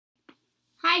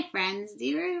Hi friends, do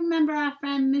you remember our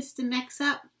friend Mr.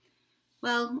 Mix-Up?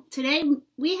 Well, today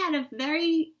we had a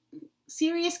very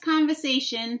serious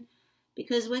conversation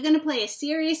because we're going to play a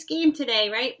serious game today,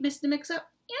 right, Mr. Mix-Up?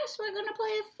 Yes, we're going to play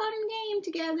a fun game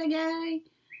together, guy.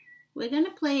 We're going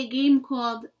to play a game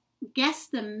called Guess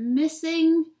the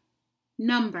Missing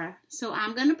Number. So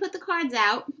I'm going to put the cards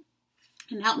out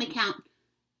and help me count.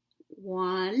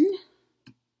 1,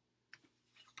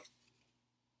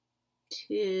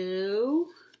 2,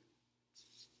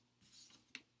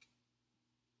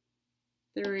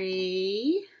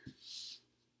 3,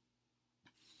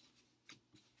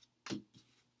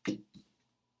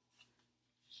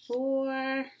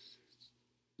 4,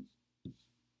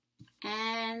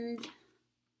 and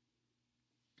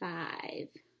 5.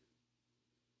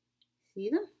 See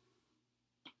them?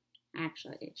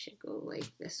 Actually, it should go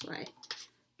like this way.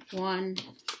 1,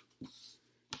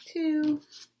 2,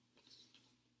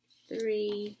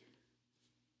 3,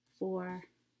 4,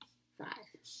 5.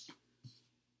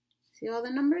 See all the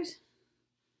numbers?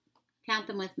 Count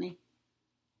them with me.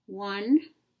 1,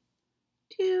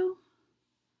 2,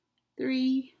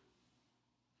 3,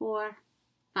 4,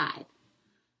 5.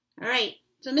 All right,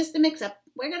 so Mr. Mix-Up,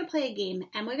 we're going to play a game,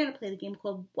 and we're going to play the game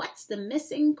called What's the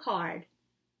Missing Card?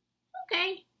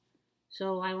 Okay,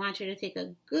 so I want you to take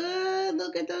a good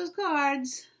look at those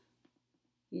cards.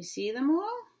 You see them all?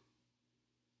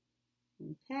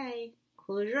 Okay,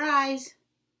 close your eyes.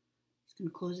 He's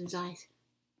going to close his eyes.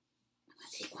 I'm going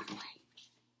to take one away.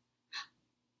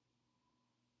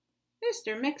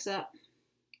 Mr. Mix-Up,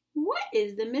 what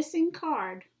is the missing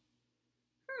card?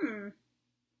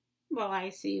 Well, I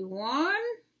see 1.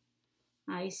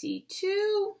 I see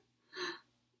 2.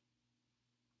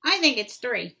 I think it's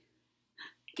 3.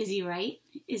 Is he right?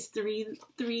 Is 3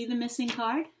 the missing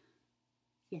card?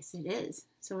 Yes, it is.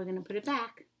 So we're going to put it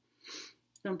back.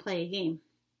 We're going to play a game.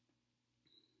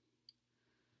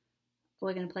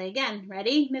 We're going to play again.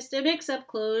 Ready? Mr. Mix-Up,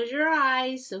 close your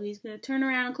eyes. So he's going to turn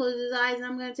around and close his eyes, and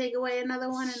I'm going to take away another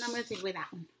one, and I'm going to take away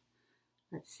that one.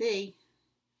 Let's see.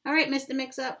 All right, Mr.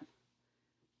 Mix-Up.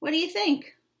 What do you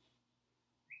think?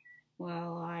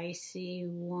 Well, I see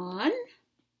 1.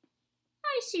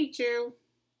 I see 2.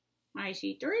 I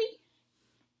see 3.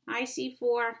 I see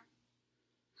 4.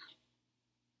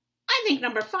 I think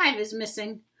number 5 is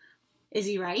missing. Is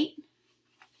he right?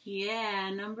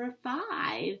 Yeah, number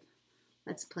 5.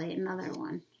 Let's play another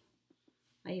one.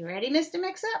 Are you ready, Mr.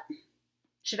 Mix-Up?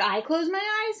 Should I close my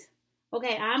eyes?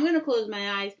 Okay, I'm going to close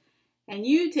my eyes, and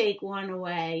you take one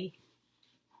away.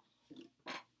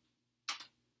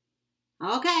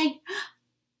 Okay.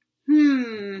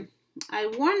 I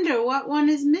wonder what one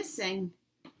is missing.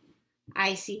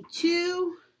 I see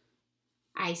 2.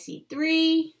 I see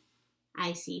 3.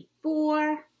 I see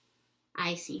 4.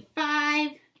 I see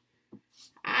 5.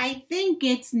 I think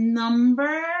it's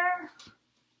number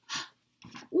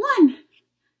 1.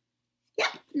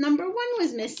 Yep, number 1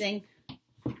 was missing.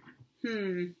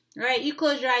 All right, you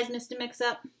close your eyes, Mr.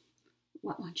 Mix-Up.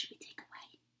 What one should we take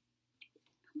away?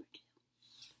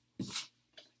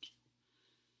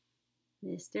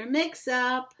 Number 2. Mr.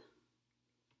 Mix-Up,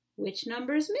 which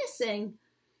number's missing?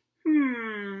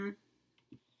 I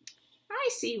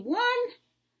see 1,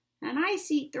 and I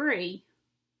see 3.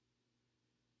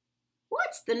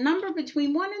 What's the number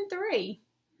between 1 and 3?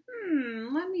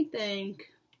 Let me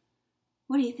think.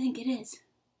 What do you think it is?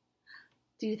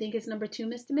 Do you think it's number 2,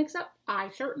 Mr. Mix-Up? I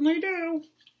certainly do.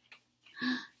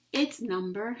 It's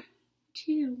number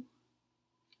 2.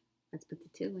 Let's put the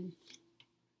 2 in.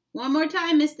 One more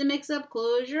time, Mr. Mix-Up.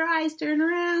 Close your eyes. Turn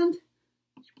around.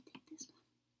 Should we take this one?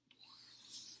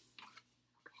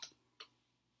 Okay.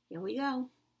 Here we go.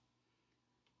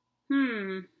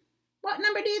 What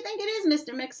number do you think it is,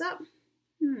 Mr. Mix-Up?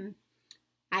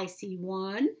 I see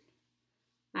 1.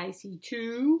 I see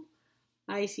 2.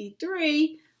 I see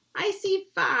 3. I see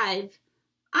 5.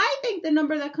 I think the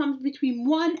number that comes between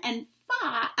 1 and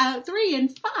 3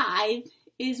 and 5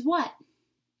 is what?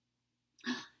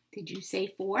 Did you say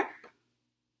 4?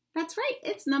 That's right,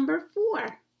 it's number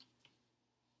 4.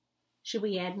 Should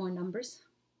we add more numbers?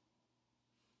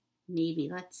 Maybe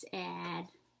let's add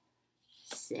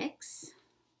 6,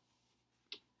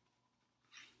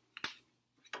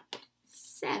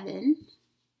 7,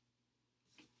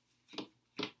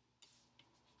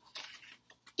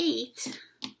 8,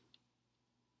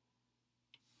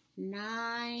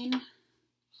 9,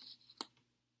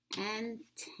 and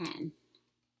 10.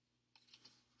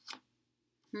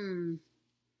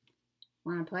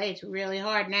 Want to play? It's really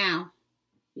hard now.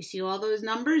 You see all those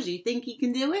numbers? You think you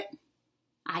can do it?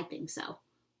 I think so.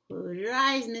 Close your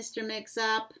eyes, Mr.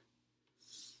 Mix-Up.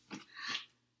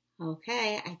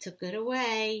 Okay, I took it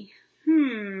away.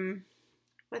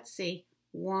 Let's see.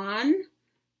 1,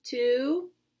 2,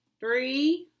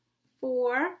 3,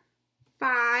 4,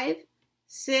 5,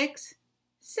 6,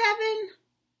 7,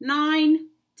 9,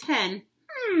 10.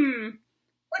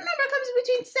 What number comes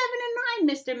between 7 and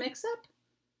 9, Mr. Mix-Up?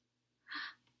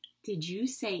 Did you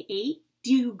say 8?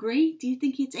 Do you agree? Do you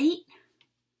think it's 8?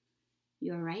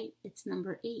 You're right. It's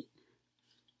number 8.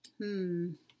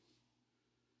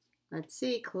 Let's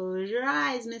see. Close your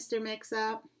eyes, Mr.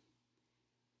 Mix-Up.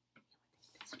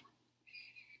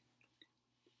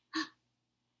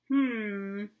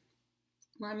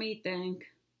 Let me think.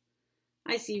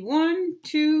 I see 1,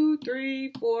 2,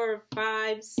 3, 4,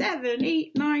 5, 7,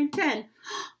 8, 9, 10.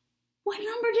 What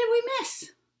number did we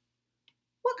miss?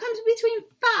 What comes between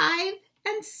 5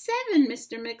 and 7,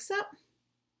 Mr. Mix-Up?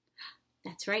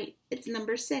 That's right. It's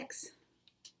number 6.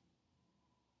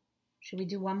 Should we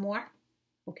do one more?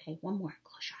 Okay, one more.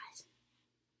 Close your eyes.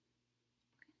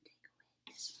 Take away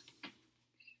this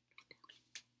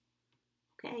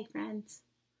one. Okay, friends.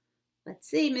 Let's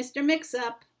see, Mr.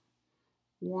 Mix-Up.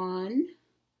 1,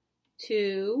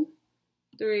 2,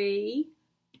 3,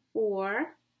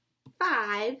 4,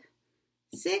 5,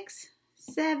 6,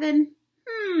 7,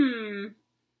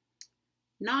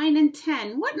 9 and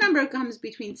 10. What number comes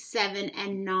between 7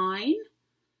 and 9?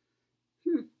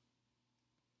 Number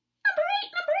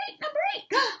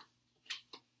 8.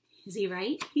 Is he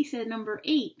right? He said number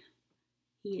 8.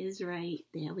 He is right.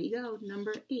 There we go,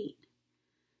 number 8.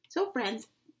 So friends,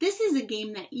 this is a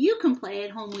game that you can play at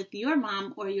home with your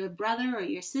mom or your brother or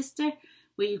your sister,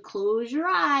 where you close your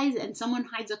eyes and someone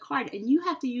hides a card, and you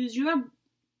have to use your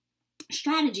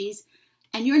strategies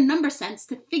and your number sense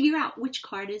to figure out which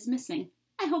card is missing.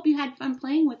 I hope you had fun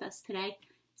playing with us today.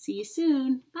 See you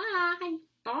soon. Bye.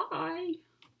 Bye.